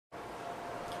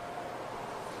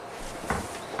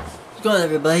What's going on,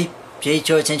 everybody?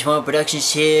 J-Tor 1021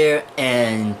 Productions here,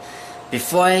 and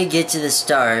before I get to the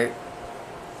start,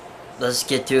 let's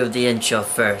get through the intro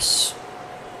first.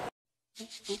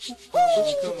 You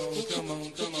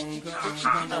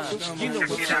know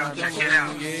what time check it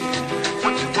out. Yeah.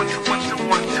 1 2 1 2 1 2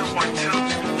 1 2 1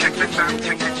 2. Check this out,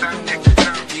 check this out, check this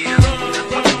out. Yeah.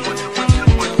 1 2 1 2 1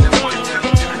 2 1 2 1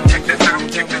 2. Check this out,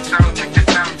 check this out, check this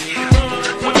out. Yeah.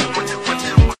 1 2 1 2 1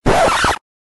 2 1 2.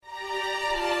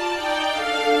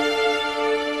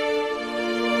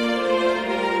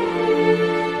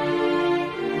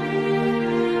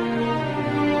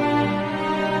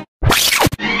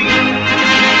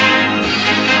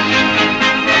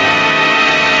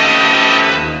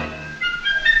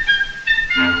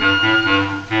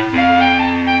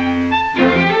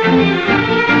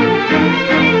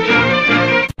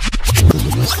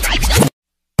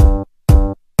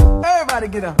 Everybody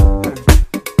get up.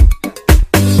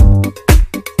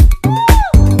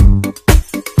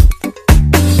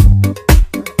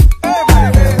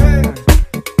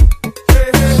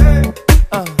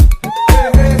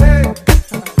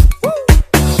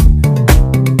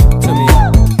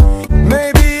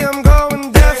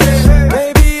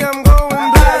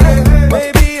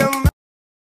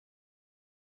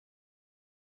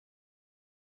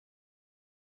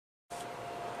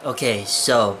 Okay,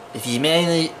 so, if you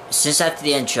mainly, since after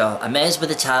the intro, I managed to put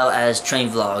the title as train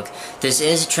vlog. This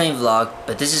is a train vlog,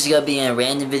 but this is going to be in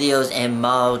random videos and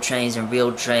model trains and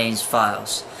real trains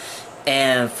files.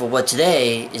 And for what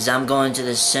today is I'm going to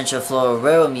the Central Florida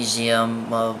Railroad Museum,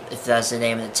 well, if that's the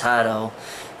name of the title.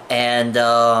 And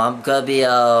I'm going to be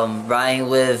riding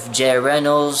with Jared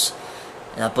Reynolds.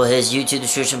 And I'll put his YouTube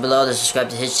description below to subscribe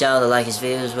to his channel, to like his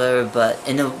videos, whatever. But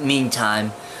in the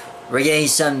meantime, we're getting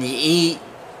something to eat.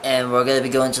 And we're going to be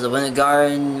going to the Winter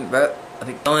Garden,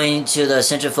 going to the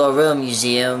Central Florida Railroad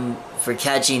Museum for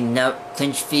catching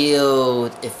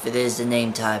Clinchfield, if it is the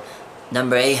name type,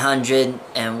 number 800.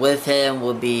 And with him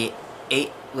will be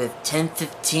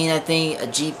 1015, I think, a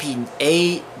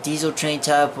GP8 diesel train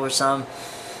type or something.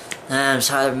 I'm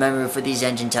sorry to remember for these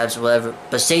engine types or whatever.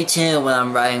 But stay tuned when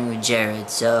I'm riding with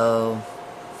Jared, so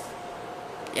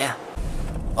yeah.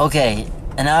 Okay,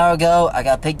 an hour ago, I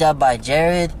got picked up by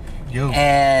Jared. Yo.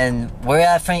 And we're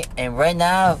at Frank, and right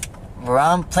now we're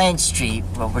on Plant Street,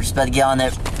 but we're just about to get on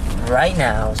it right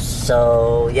now.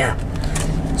 So yeah,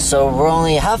 so we're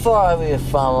only how far are we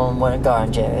from Winter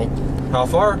Garden, Jared? How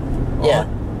far? Yeah,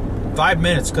 5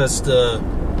 minutes, cause the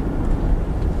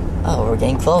we're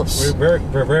getting close.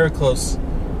 we're very close,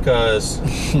 cause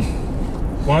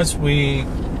once we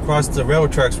cross the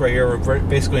railroad tracks right here, we're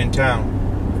basically in town.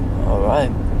 All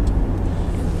right.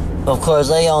 Of course,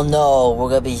 let y'all know we're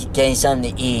gonna be getting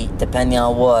something to eat, depending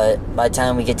on what, by the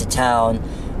time we get to town.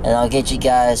 And I'll get you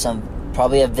guys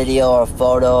probably a video or a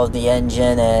photo of the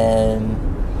engine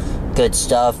and good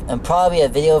stuff. And probably a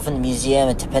video from the museum,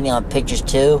 and depending on pictures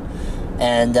too.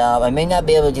 And I may not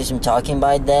be able to do some talking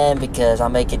by then, because I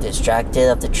may get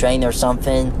distracted of the train or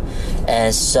something.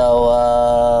 And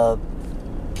so,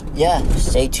 yeah,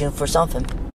 stay tuned for something.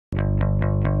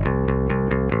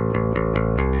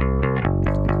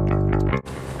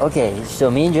 Okay,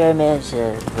 so me and Jared managed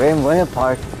to, we're in Winter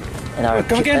Park, and our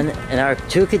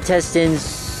two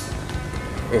contestants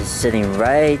is sitting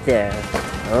right there.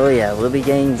 Oh yeah, we'll be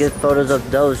getting good photos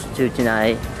of those two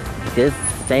tonight. Two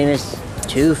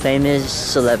famous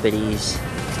celebrities.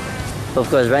 But of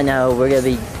course, right now we're gonna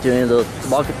be doing a little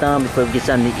walkathon before we get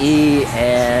something to eat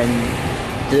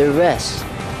and do the rest.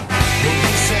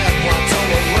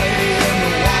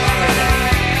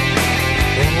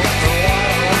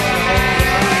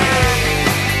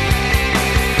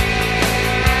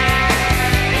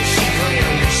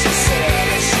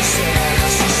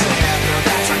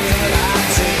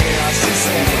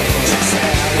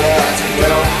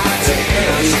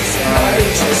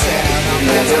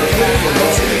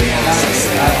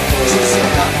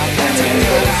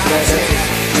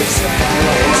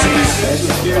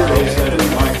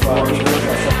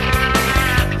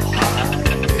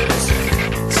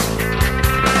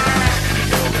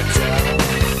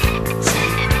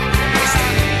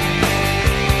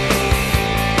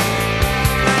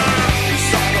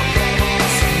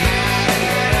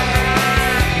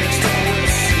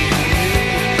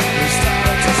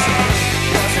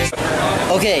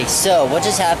 Okay, so what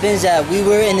just happened is that we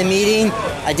were in the meeting.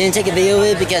 I didn't take a video of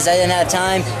it because I didn't have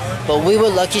time, but we were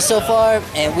lucky so far,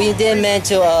 and we did meant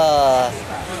to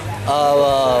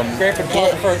Great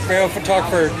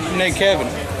photographer named Kevin.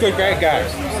 Great guy.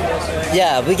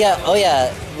 Yeah, we got, oh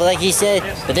yeah, like he said,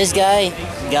 but this guy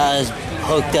got his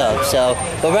hooked up. So,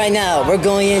 but right now we're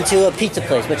going into a pizza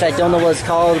place, which I don't know what it's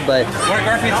called, but What are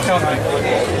Garfield's telling me?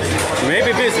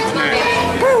 Maybe busy tonight.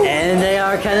 and they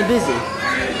are kind of busy.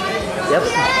 Yep.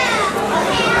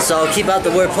 So I'll keep out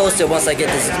the word posted once I get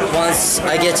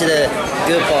to the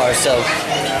good part. So,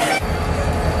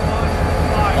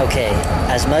 okay,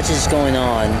 as much as is going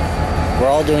on, we're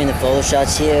all doing the photo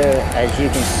shots here. As you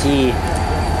can see,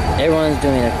 everyone's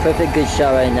doing a perfect good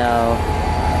shot right now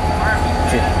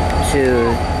to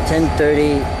 1030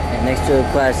 and next to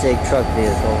a classic truck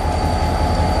vehicle.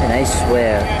 And I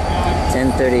swear,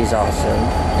 1030 is awesome.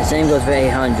 The same goes for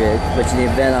 800, which is the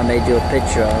event I may do a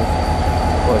picture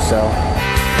of or so.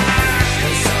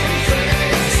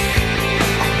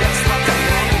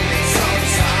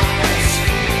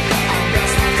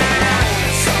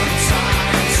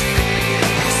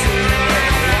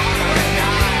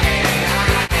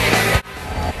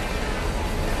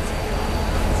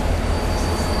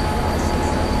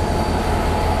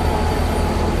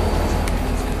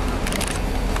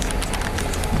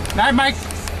 Night, Mike.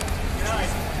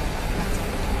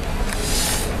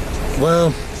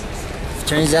 Well,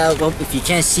 turns out, well, if you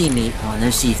can't see me, oh,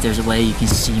 let's see if there's a way you can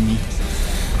see me.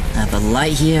 I have a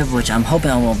light here, which I'm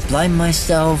hoping I won't blind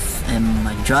myself and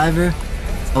my driver.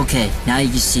 Okay, now you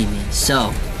can see me.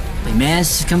 So, my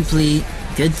mask is complete,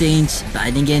 good things, but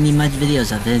I didn't get any much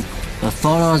videos of it. But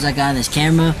photos I got on this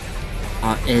camera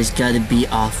is gonna be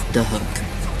off the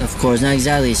hook. Of course, not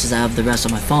exactly since I have the rest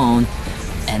of my phone.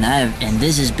 And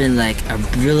this has been like a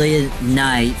brilliant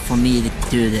night for me to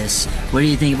do this. What do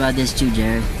you think about this too,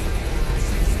 Jared?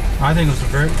 I think it was a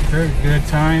very, very good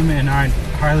time, and I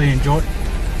highly enjoyed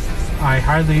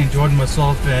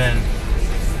myself, and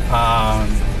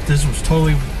this was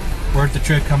totally worth the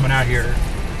trip coming out here,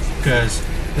 because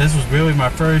this was really my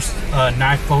first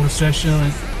night photo session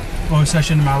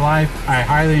in my life. I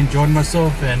highly enjoyed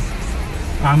myself, and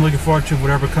I'm looking forward to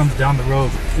whatever comes down the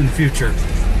road in the future.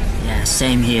 Yeah,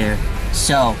 same here.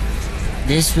 So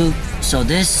this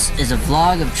is a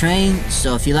vlog of train.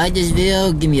 So if you like this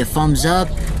video, give me a thumbs up.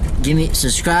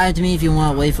 Subscribe to me if you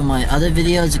want to wait for my other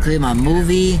videos, including my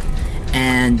movie.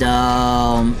 And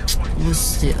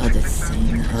what's the other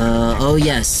thing? Oh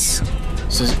yes.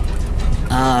 So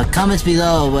comments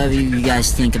below whatever you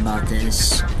guys think about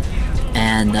this.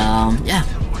 And yeah,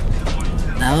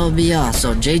 that will be all.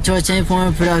 So J-Tor 10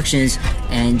 Productions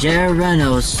and Jared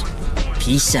Reynolds.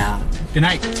 Peace out. Good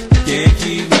night. Can't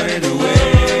keep running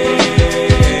away.